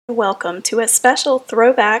Welcome to a special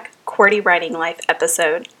throwback QWERTY Writing Life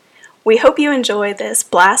episode. We hope you enjoy this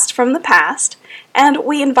blast from the past, and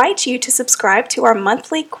we invite you to subscribe to our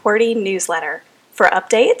monthly QWERTY newsletter for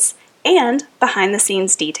updates and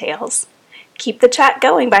behind-the-scenes details. Keep the chat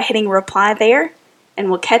going by hitting reply there, and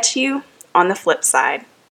we'll catch you on the flip side.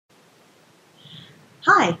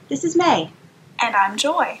 Hi, this is May. And I'm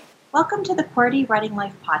Joy. Welcome to the QWERTY Writing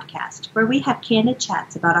Life podcast, where we have candid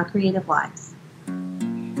chats about our creative lives.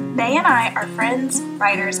 May and I are friends,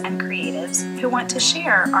 writers, and creatives who want to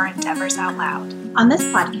share our endeavors out loud. On this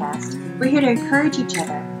podcast, we're here to encourage each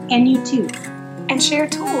other, and you too, and share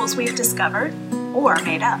tools we've discovered or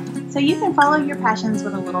made up, so you can follow your passions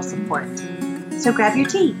with a little support. So grab your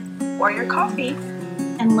tea or your coffee,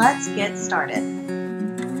 and let's get started.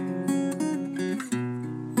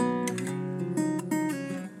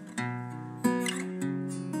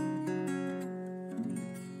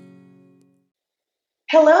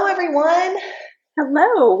 Hello, everyone.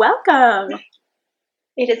 Hello, welcome.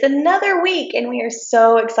 It is another week, and we are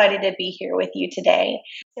so excited to be here with you today.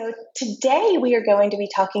 So today we are going to be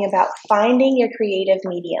talking about finding your creative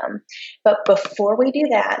medium. But before we do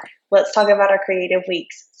that, let's talk about our creative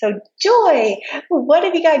weeks. So Joy, what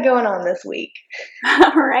have you got going on this week?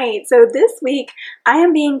 All right, so this week I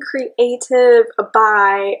am being creative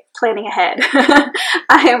by planning ahead.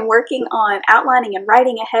 I am working on outlining and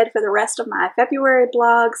writing ahead for the rest of my February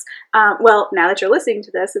blogs. Well, now that you're listening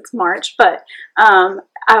to this, it's March, but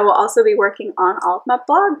I will also be working on all of my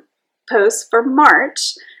blog posts for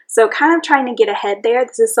March. So kind of trying to get ahead there.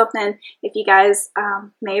 This is something, if you guys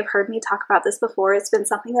may have heard me talk about this before, it's been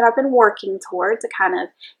something that I've been working toward to kind of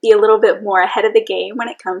be a little bit more ahead of the game when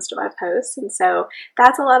it comes to my posts. And so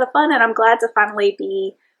that's a lot of fun, and I'm glad to finally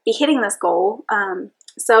be hitting this goal.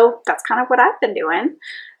 So that's kind of what I've been doing.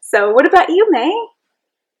 So what about you, May?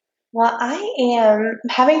 Well, I am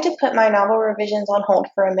having to put my novel revisions on hold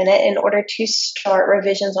for a minute in order to start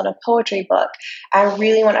revisions on a poetry book. I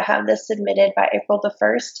really want to have this submitted by April the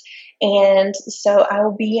 1st, and so I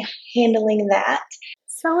will be handling that.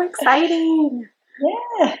 So exciting.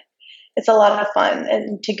 Yeah. It's a lot of fun,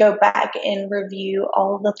 and to go back and review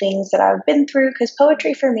all of the things that I've been through, because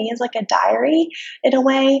poetry for me is like a diary in a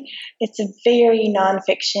way. It's a very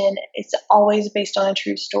nonfiction. It's always based on a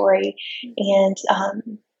true story, and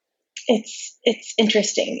it's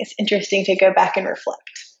interesting. It's interesting to go back and reflect.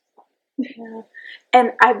 Yeah.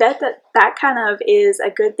 And I bet that kind of is a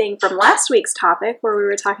good thing from last week's topic, where we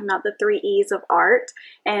were talking about the 3 E's of art,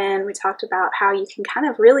 and we talked about how you can kind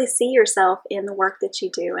of really see yourself in the work that you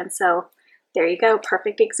do. And so there you go,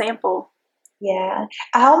 perfect example. Yeah,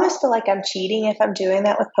 I almost feel like I'm cheating if I'm doing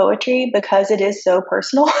that with poetry, because it is so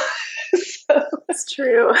personal. So, it's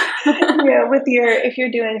true. If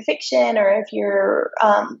you're doing fiction, or if you're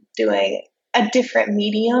doing a different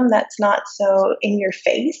medium that's not so in your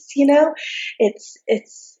face,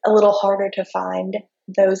 it's a little harder to find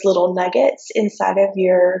those little nuggets inside of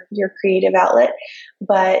your creative outlet.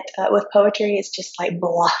 But with poetry, it's just like,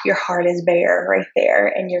 blah, your heart is bare right there,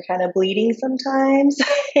 and you're kind of bleeding sometimes.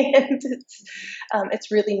 And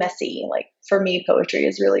it's really messy. Like, for me, poetry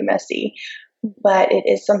is really messy. But it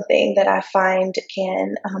is something that I find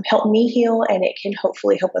can help me heal, and it can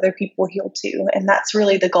hopefully help other people heal too. And that's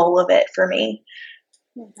really the goal of it for me.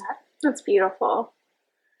 That's beautiful.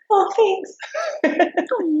 Oh, thanks.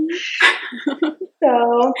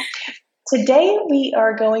 So today we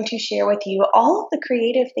are going to share with you all of the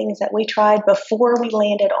creative things that we tried before we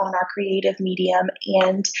landed on our creative medium.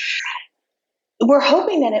 And we're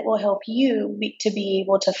hoping that it will help you to be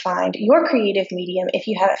able to find your creative medium if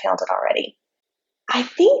you haven't found it already. I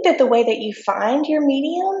think that the way that you find your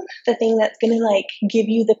medium, the thing that's going to give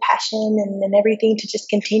you the passion and everything to just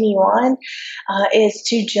continue on, is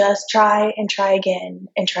to just try and try again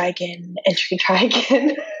and try again and try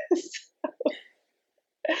again.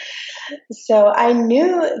 So I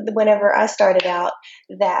knew whenever I started out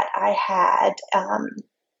that I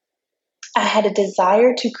had a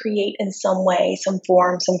desire to create in some way, some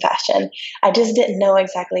form, some fashion. I just didn't know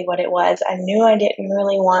exactly what it was. I knew I didn't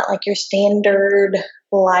really want your standard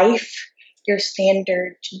life, your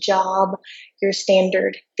standard job, your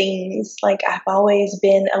standard things. I've always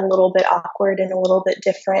been a little bit awkward and a little bit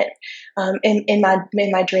different in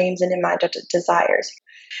my dreams and in my desires.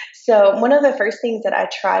 So one of the first things that I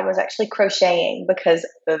tried was actually crocheting, because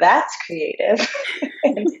that's creative.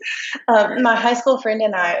 And, my high school friend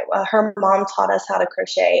and I, her mom taught us how to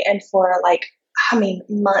crochet, and for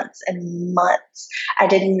months and months, I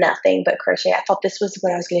did nothing but crochet. I thought this was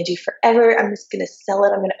what I was going to do forever. I'm just going to sell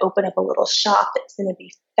it. I'm going to open up a little shop. It's going to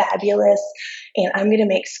be fabulous, and I'm going to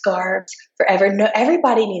make scarves forever. No,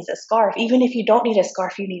 everybody needs a scarf. Even if you don't need a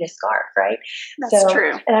scarf, you need a scarf, right? That's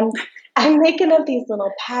true. And I'm making up these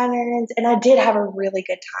little patterns, and I did have a really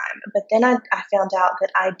good time. But then I found out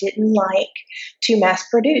that I didn't like to mass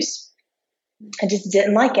produce. I just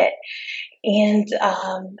didn't like it. And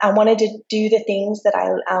I wanted to do the things that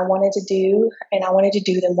I wanted to do, and I wanted to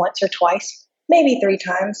do them once or twice, maybe 3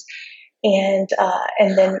 times. And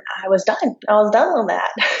then I was done. I was done with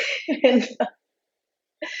that.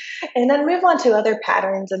 and then move on to other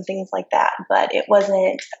patterns and things like that. But it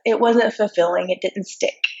wasn't fulfilling. It didn't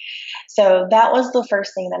stick. So that was the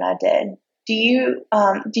first thing that I did. Do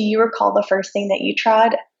you recall the first thing that you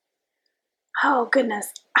tried? Oh,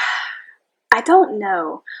 goodness. I don't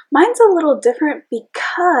know. Mine's a little different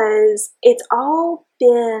because it's all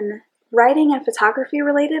been writing and photography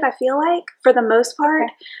related, I feel like, for the most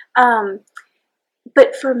part. Okay.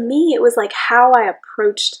 But for me, it was like how I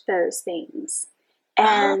approached those things.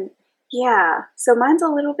 And yeah, so mine's a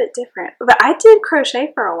little bit different. But I did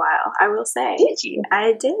crochet for a while, I will say. Did you?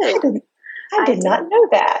 I did. I did not know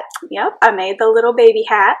that. Yep, I made the little baby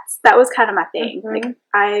hats. That was kind of my thing. Mm-hmm. Like,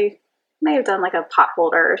 I may have done like a pot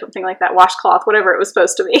holder or something like that, washcloth, whatever it was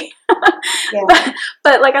supposed to be. Yeah.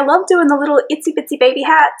 But like I love doing the little itsy bitsy baby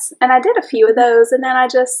hats, and I did a few of those, and then I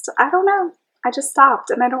don't know, I just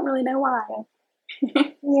stopped, and I don't really know why.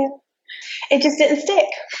 Yeah, it just didn't stick.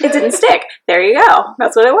 It didn't stick. There you go.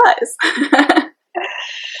 That's what it was.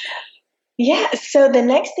 Yeah, so the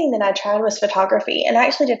next thing that I tried was photography, and I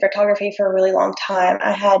actually did photography for a really long time.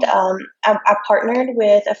 I had I partnered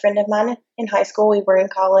with a friend of mine in high school. We were in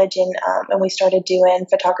college, and we started doing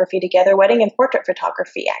photography together, wedding and portrait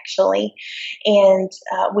photography, actually. And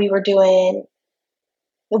we were doing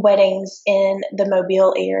weddings in the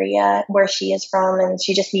Mobile area where she is from, and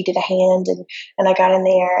she just needed a hand, and I got in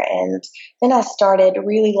there, and then I started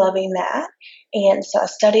really loving that. And so I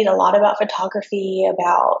studied a lot about photography,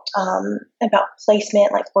 about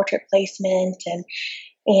placement, like portrait placement,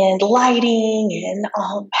 and lighting, and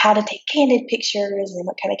how to take candid pictures, and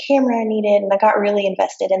what kind of camera I needed. And I got really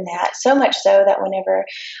invested in that, so much so that whenever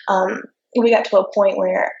we got to a point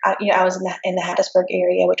where I was in the Hattiesburg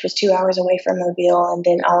area, which was 2 hours away from Mobile, and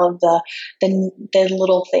then all of the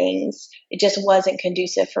little things, it just wasn't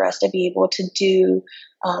conducive for us to be able to do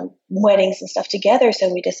weddings and stuff together. So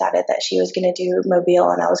we decided that she was going to do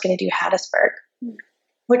Mobile and I was going to do Hattiesburg,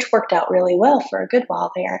 which worked out really well for a good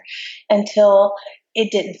while there until it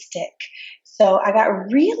didn't stick. So I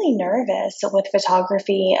got really nervous with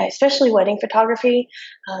photography, especially wedding photography,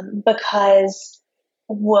 because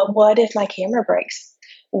what if my camera breaks?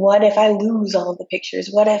 What if I lose all of the pictures?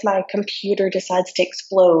 What if my computer decides to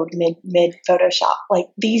explode mid Photoshop? Like,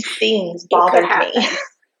 these things bothered me.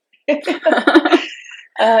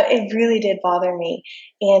 It really did bother me,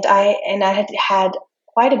 and I had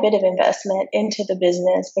quite a bit of investment into the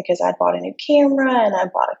business because I bought a new camera and I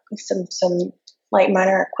bought some like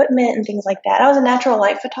minor equipment and things like that. I was a natural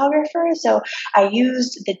light photographer, so I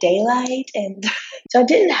used the daylight, and so I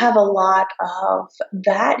didn't have a lot of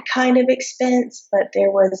that kind of expense, but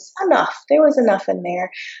there was enough. There was enough in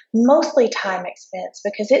there, mostly time expense,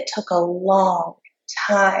 because it took a long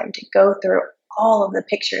time to go through all of the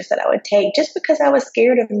pictures that I would take, just because I was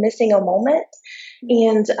scared of missing a moment.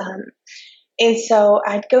 And so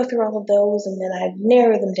I'd go through all of those, and then I'd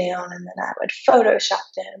narrow them down, and then I would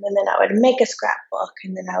Photoshop them, and then I would make a scrapbook,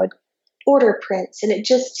 and then I would order prints, and it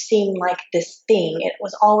just seemed like this thing. It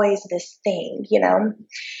was always this thing,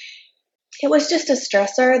 It was just a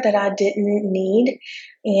stressor that I didn't need.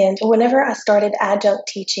 And whenever I started adjunct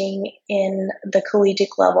teaching in the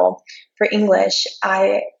collegiate level for English,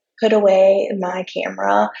 I put away my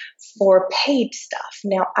camera for paid stuff.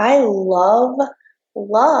 Now, I love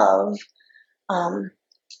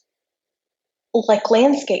like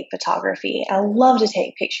landscape photography. I love to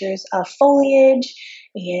take pictures of foliage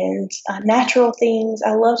and natural things.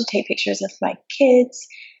 I love to take pictures of my kids.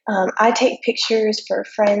 I take pictures for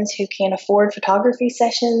friends who can't afford photography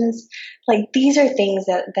sessions. Like, these are things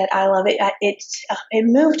that I love. It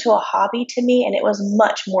moved to a hobby to me, and it was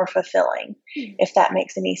much more fulfilling, if that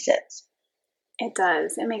makes any sense. It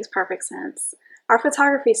does. It makes perfect sense. Our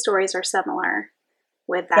photography stories are similar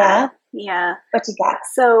with that. Yeah. What you got?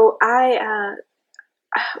 So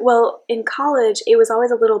well, in college, it was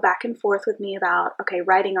always a little back and forth with me about, okay,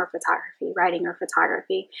 writing or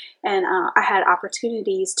photography. And I had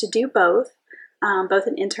opportunities to do both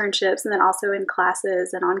in internships and then also in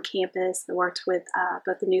classes and on campus. I worked with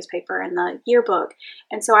both the newspaper and the yearbook.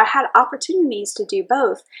 And so I had opportunities to do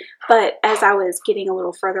both. But as I was getting a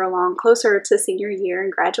little further along, closer to senior year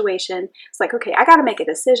and graduation, it's like, okay, I got to make a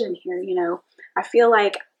decision here. I feel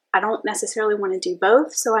like I don't necessarily want to do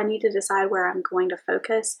both, so I need to decide where I'm going to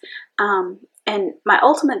focus. And my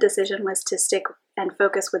ultimate decision was to stick and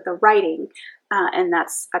focus with the writing, and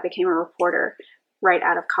I became a reporter right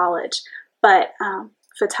out of college. But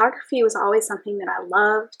photography was always something that I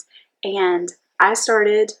loved, and I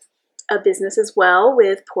started a business as well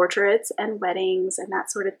with portraits and weddings and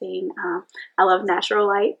that sort of thing. I love natural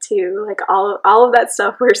light too. Like all of that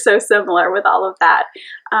stuff, we're so similar with all of that.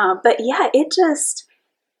 But yeah,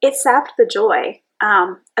 it sapped the joy,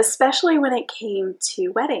 especially when it came to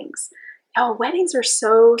weddings. Oh, weddings are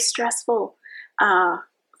so stressful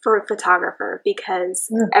for a photographer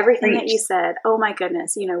because everything that you said, oh my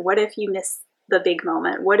goodness, what if you miss the big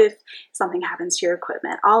moment? What if something happens to your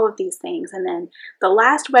equipment? All of these things. And then the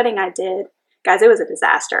last wedding I did, guys, it was a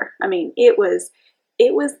disaster. I mean, it was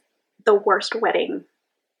the worst wedding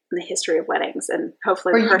in the history of weddings. And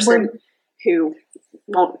hopefully the person who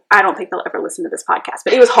I don't think they'll ever listen to this podcast,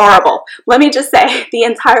 but it was horrible. Let me just say, the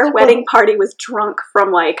entire wedding party was drunk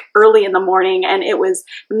from like early in the morning, and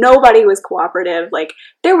nobody was cooperative. Like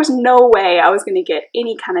there was no way I was going to get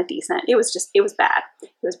any kind of decent. It was bad. It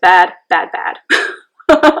was bad.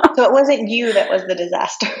 So it wasn't you that was the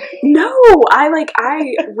disaster. No, I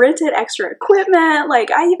rented extra equipment.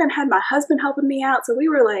 Like I even had my husband helping me out. So we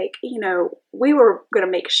were like, we were going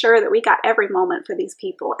to make sure that we got every moment for these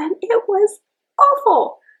people. And it was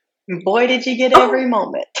awful. Boy, did you get every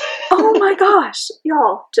moment. Oh my gosh,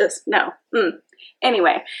 y'all, just no.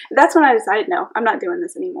 Anyway, that's when I decided, no, I'm not doing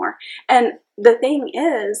this anymore. And the thing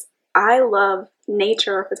is, I love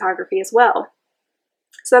nature photography as well.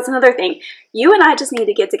 So that's another thing. You and I just need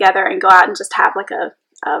to get together and go out and just have like a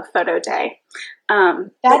photo day.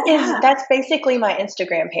 That's basically my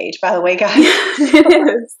Instagram page, by the way, guys.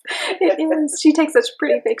 It is. She takes such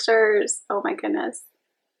pretty pictures. Oh my goodness.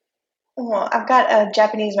 Well, I've got a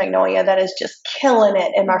Japanese magnolia that is just killing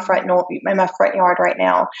it in my front yard right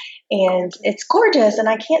now, and it's gorgeous. And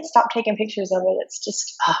I can't stop taking pictures of it. It's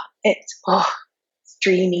just, it's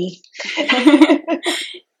dreamy.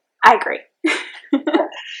 I agree.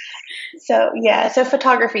 So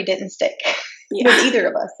photography didn't stick with either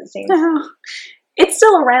of us, it seems. It's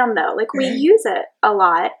still around though. Like we use it a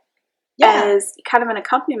lot as kind of an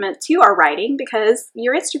accompaniment to our writing, because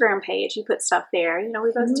your Instagram page, you put stuff there.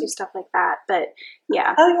 We both do stuff like that. But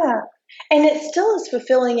yeah. Oh yeah. And it still is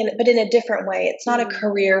fulfilling, but in a different way. It's not a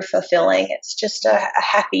career fulfilling. It's just a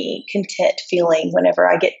happy, content feeling whenever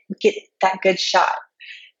I get that good shot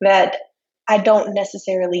that I don't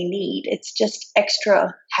necessarily need. It's just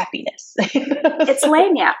extra happiness. It's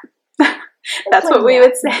lagniappe. That's what we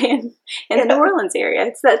would say in the New Orleans area.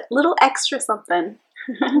 It's that little extra something.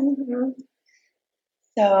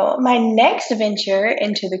 So my next venture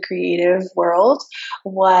into the creative world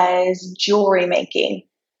was jewelry making.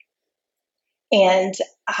 And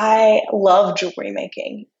I love jewelry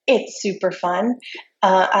making. It's super fun.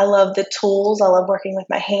 I love the tools. I love working with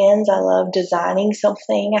my hands. I love designing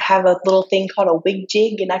something. I have a little thing called a wig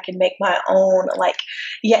jig, and I can make my own.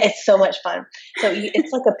 It's so much fun. So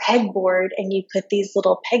it's like a pegboard, and you put these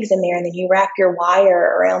little pegs in there, and then you wrap your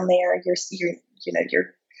wire around there.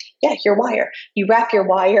 Your wire. You wrap your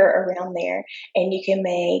wire around there, and you can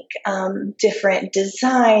make different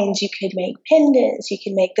designs. You could make pendants. You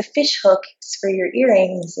can make the fish hooks for your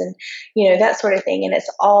earrings, and that sort of thing. And it's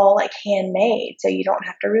all like handmade, so you don't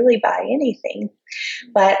have to really buy anything.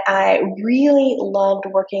 But I really loved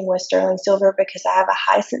working with sterling silver because I have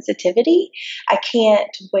a high sensitivity. I can't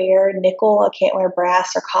wear nickel. I can't wear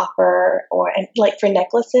brass or copper, and like for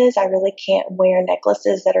necklaces, I really can't wear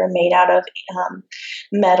necklaces that are made out of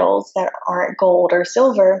metals that aren't gold or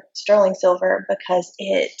silver, sterling silver, because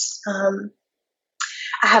I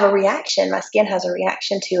have a reaction. My skin has a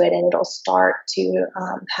reaction to it, and it'll start to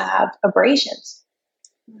have abrasions.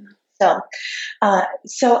 So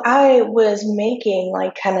I was making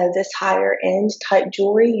like kind of this higher end type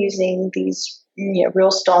jewelry using these real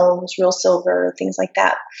stones, real silver, things like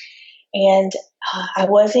that. And I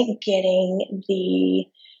wasn't getting the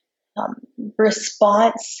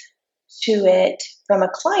response to it from a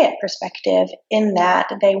client perspective, in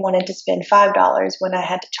that they wanted to spend $5 when I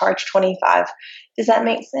had to charge $25. Does that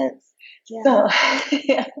make sense? Yeah. So,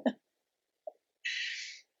 yeah.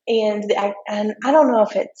 And I don't know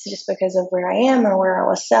if it's just because of where I am or where I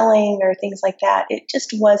was selling or things like that. It just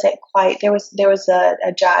wasn't quite, there was a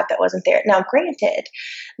jive that wasn't there. Now, granted,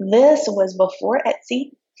 this was before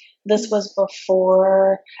Etsy. This was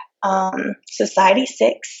before Society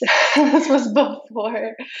 6. This was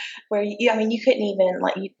before where you couldn't even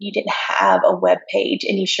you didn't have a web page,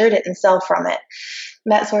 and you sure didn't sell from it,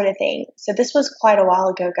 that sort of thing. So this was quite a while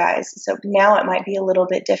ago, guys. So now it might be a little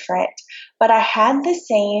bit different, but I had the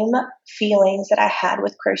same feelings that I had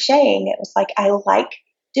with crocheting. It was like, I like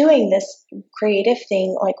doing this creative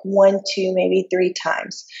thing like 1, 2, maybe 3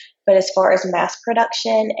 times. But as far as mass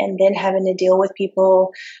production and then having to deal with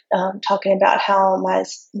people talking about how my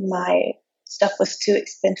stuff was too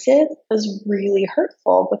expensive was really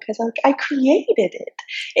hurtful, because I created it.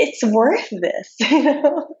 It's worth this,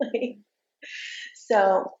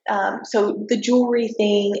 So the jewelry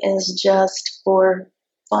thing is just for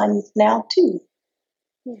fun now too.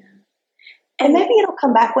 Yeah. And maybe it'll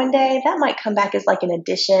come back one day. That might come back as like an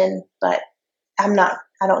addition, but I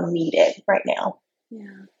don't need it right now.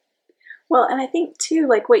 Yeah. Well, and I think too,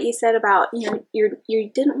 like what you said about, you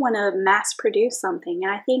didn't want to mass produce something. And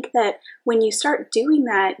I think that when you start doing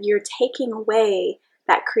that, you're taking away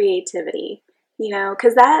that creativity,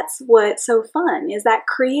 because that's what's so fun, is that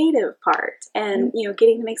creative part, and,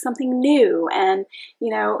 getting to make something new. And,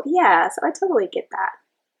 yeah, so I totally get that.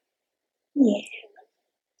 Yeah.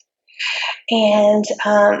 And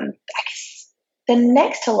I guess the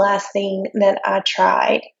next to last thing that I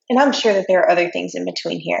tried, and I'm sure that there are other things in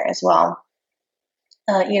between here as well,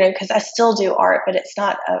 because I still do art, but it's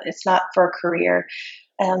not for a career,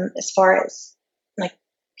 as far as like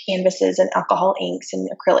canvases and alcohol inks and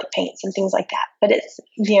acrylic paints and things like that. But it's,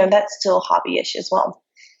 that's still hobbyish as well.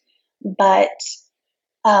 But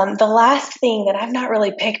the last thing that I've not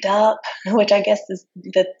really picked up, which I guess is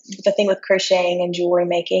the thing with crocheting and jewelry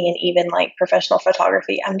making and even like professional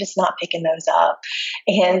photography, I'm just not picking those up.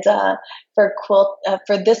 And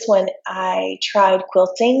for this one, I tried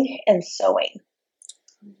quilting and sewing,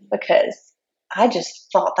 because I just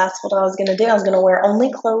thought that's what I was going to do. I was going to wear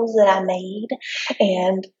only clothes that I made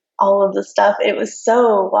and all of the stuff. It was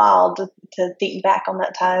so wild to think back on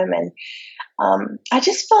that time. And I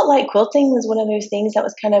just felt like quilting was one of those things that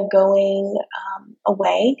was kind of going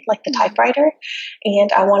away, like the typewriter.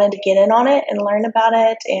 And I wanted to get in on it and learn about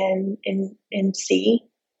it and see,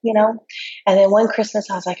 And then one Christmas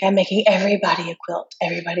I was like, I'm making everybody a quilt.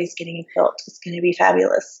 Everybody's getting a quilt. It's going to be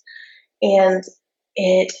fabulous. And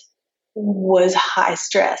it was high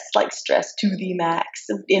stress, like stress to the max,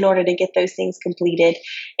 in order to get those things completed.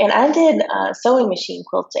 And I did sewing machine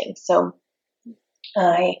quilting. So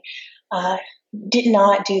I did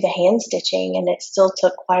not do the hand stitching, and it still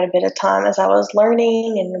took quite a bit of time as I was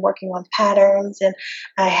learning and working on patterns. And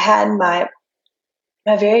I had my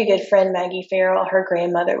very good friend Maggie Farrell, her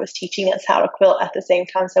grandmother was teaching us how to quilt at the same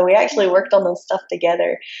time. So we actually worked on this stuff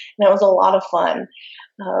together, and it was a lot of fun.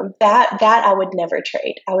 That I would never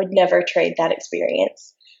trade. I would never trade that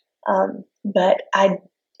experience. But I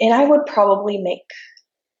would probably make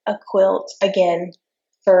a quilt again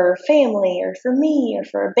for family or for me or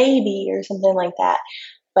for a baby or something like that.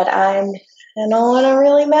 But I don't want to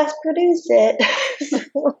really mass produce it.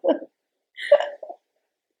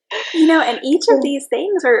 And each of these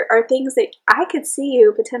things are things that I could see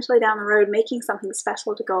you potentially down the road making something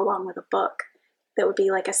special to go along with a book. That would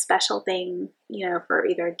be like a special thing, for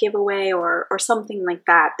either a giveaway or something like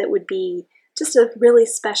that. That would be just a really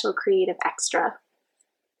special creative extra.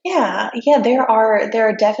 Yeah, there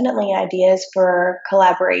are definitely ideas for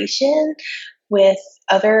collaboration with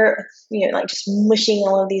other, like just mushing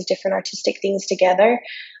all of these different artistic things together.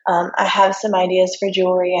 I have some ideas for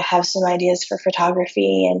jewelry. I have some ideas for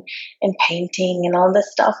photography and painting and all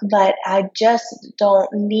this stuff, but I just don't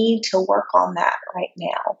need to work on that right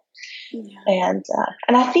now. Yeah.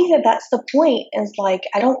 And I think that's the point, is like,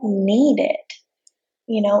 I don't need it.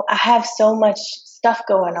 I have so much stuff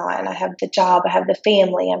going on. I have the job, I have the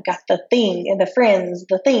family, I've got the thing and the friends,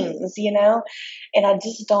 the things, and I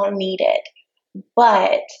just don't need it.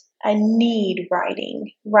 But I need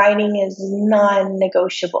writing. Writing is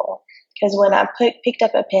non-negotiable, because when I picked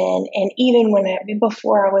up a pen, and even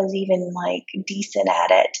before I was even like decent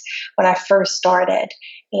at it, when I first started,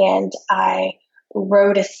 and I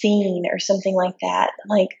wrote a scene or something like that,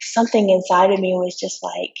 like something inside of me was just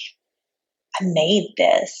like, I made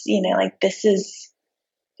this, like this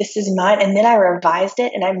is mine. And then I revised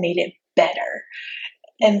it and I made it better.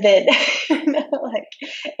 And then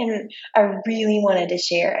and I really wanted to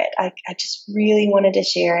share it. I just really wanted to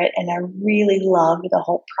share it. And I really loved the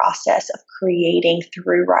whole process of creating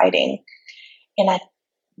through writing. And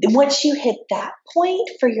once you hit that point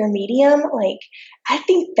for your medium, like, I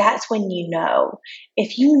think that's when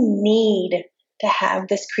if you need to have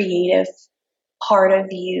this creative part of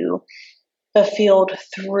you fulfilled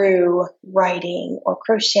through writing or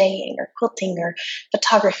crocheting or quilting or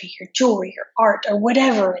photography or jewelry or art or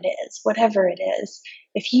whatever it is.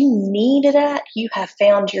 If you need that, you have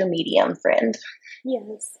found your medium, friend.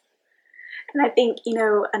 Yes. And I think,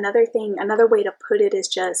 another way to put it is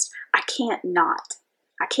just, I can't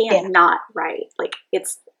not write. Like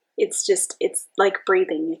it's like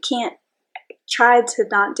breathing. You can't try to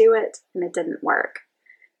not do it and it didn't work.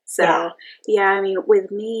 So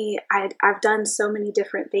with me, I've done so many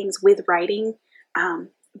different things with writing.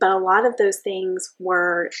 But a lot of those things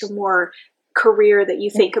were the more career that you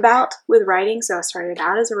think about with writing. So I started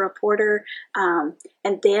out as a reporter,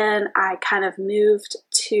 and then I kind of moved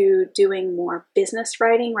to doing more business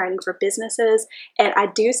writing for businesses. And I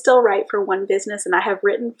do still write for one business, and I have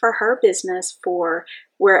written for her business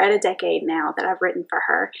we're at a decade now that I've written for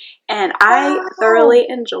her. And I thoroughly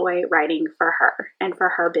enjoy writing for her and for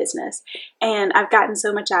her business. And I've gotten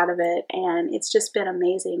so much out of it, and it's just been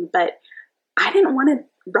amazing. But I didn't want to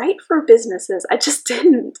write for businesses. I just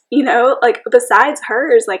didn't, besides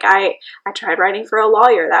hers, I tried writing for a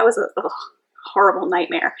lawyer. That was a horrible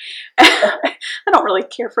nightmare. I don't really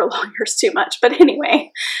care for lawyers too much, but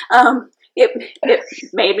anyway,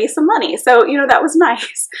 it made me some money. So, that was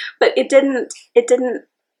nice, but it didn't,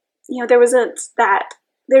 there wasn't that.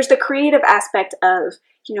 There's the creative aspect of,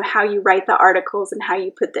 how you write the articles and how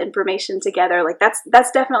you put the information together.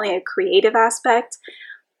 That's definitely a creative aspect.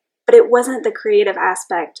 But it wasn't the creative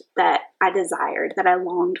aspect that I desired, that I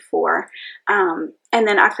longed for. And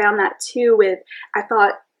then I found that too I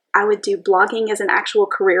thought I would do blogging as an actual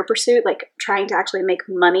career pursuit, like trying to actually make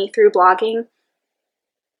money through blogging.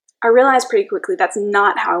 I realized pretty quickly that's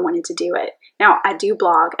not how I wanted to do it. Now, I do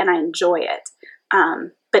blog and I enjoy it.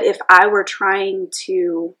 But if I were trying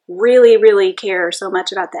to really, really care so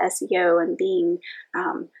much about the SEO and being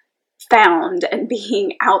found and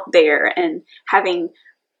being out there and having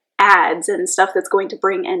ads and stuff that's going to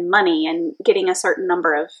bring in money and getting a certain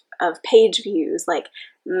number of page views,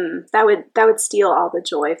 that would steal all the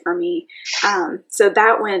joy for me. So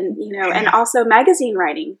that one, and also magazine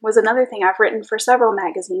writing was another thing. I've written for several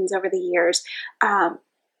magazines over the years.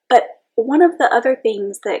 But one of the other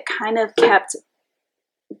things that kind of kept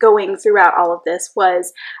going throughout all of this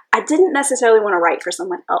was I didn't necessarily want to write for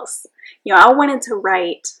someone else. I wanted to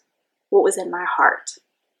write what was in my heart,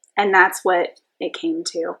 and that's what it came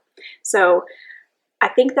to. So I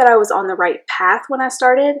think that I was on the right path when I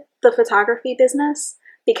started the photography business,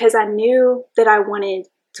 because I knew that I wanted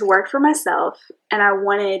to work for myself and I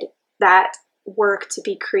wanted that work to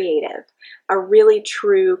be creative, a really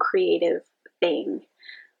true creative thing.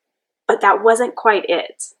 But that wasn't quite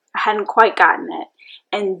it. I hadn't quite gotten it.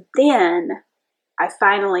 And then I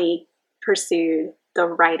finally pursued the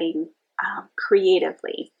writing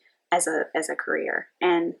creatively as a career.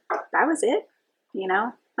 And that was it.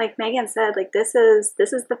 Like Megan said, this is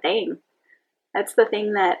the thing. That's the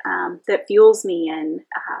thing that that fuels me and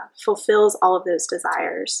fulfills all of those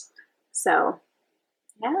desires. So,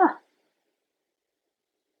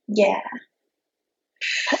 yeah,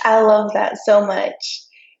 I love that so much.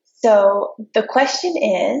 So the question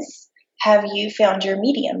is, have you found your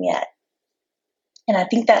medium yet? And I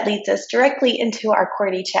think that leads us directly into our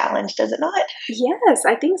QWERTY challenge, does it not? Yes,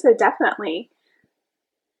 I think so, definitely.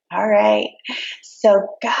 All right. So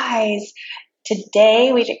guys,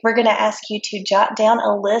 today we're going to ask you to jot down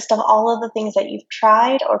a list of all of the things that you've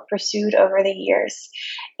tried or pursued over the years.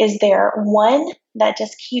 Is there one that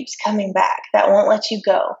just keeps coming back, that won't let you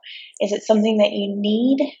go? Is it something that you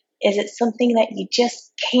need? Is it something that you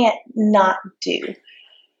just can't not do?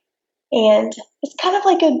 And it's kind of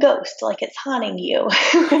like a ghost, like it's haunting you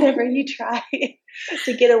whenever you try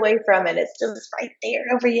to get away from it. It's just right there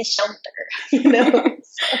over your shoulder,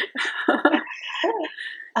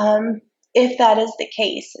 If that is the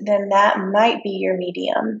case, then that might be your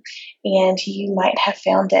medium and you might have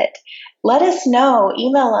found it. Let us know,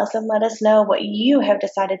 email us and let us know what you have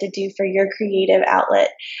decided to do for your creative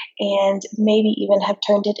outlet, and maybe even have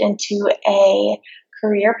turned it into a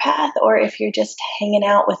career path, or if you're just hanging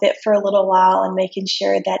out with it for a little while and making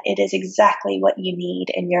sure that it is exactly what you need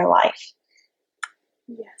in your life.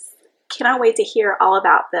 Yes. Cannot wait to hear all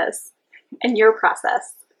about this and your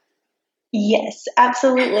process. Yes,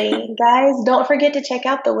 absolutely. Guys, don't forget to check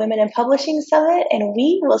out the Women in Publishing Summit, and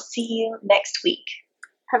we will see you next week.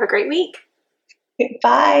 Have a great week.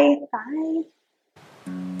 Bye. Bye.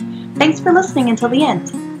 Thanks for listening until the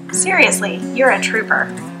end. Seriously, you're a trooper.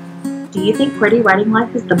 Do you think QWERTY Writing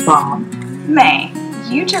Life is the bomb? May,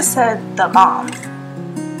 you just said the bomb.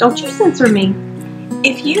 Don't you censor me.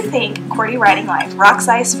 If you think QWERTY Writing Life rocks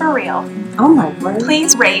ice for real, oh my word,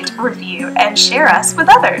 please rate, review, and share us with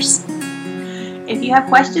others. If you have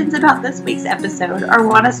questions about this week's episode or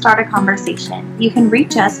want to start a conversation, you can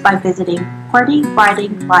reach us by visiting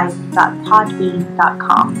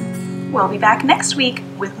QWERTYWritingLife.podbean.com. We'll be back next week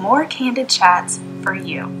with more candid chats for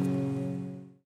you.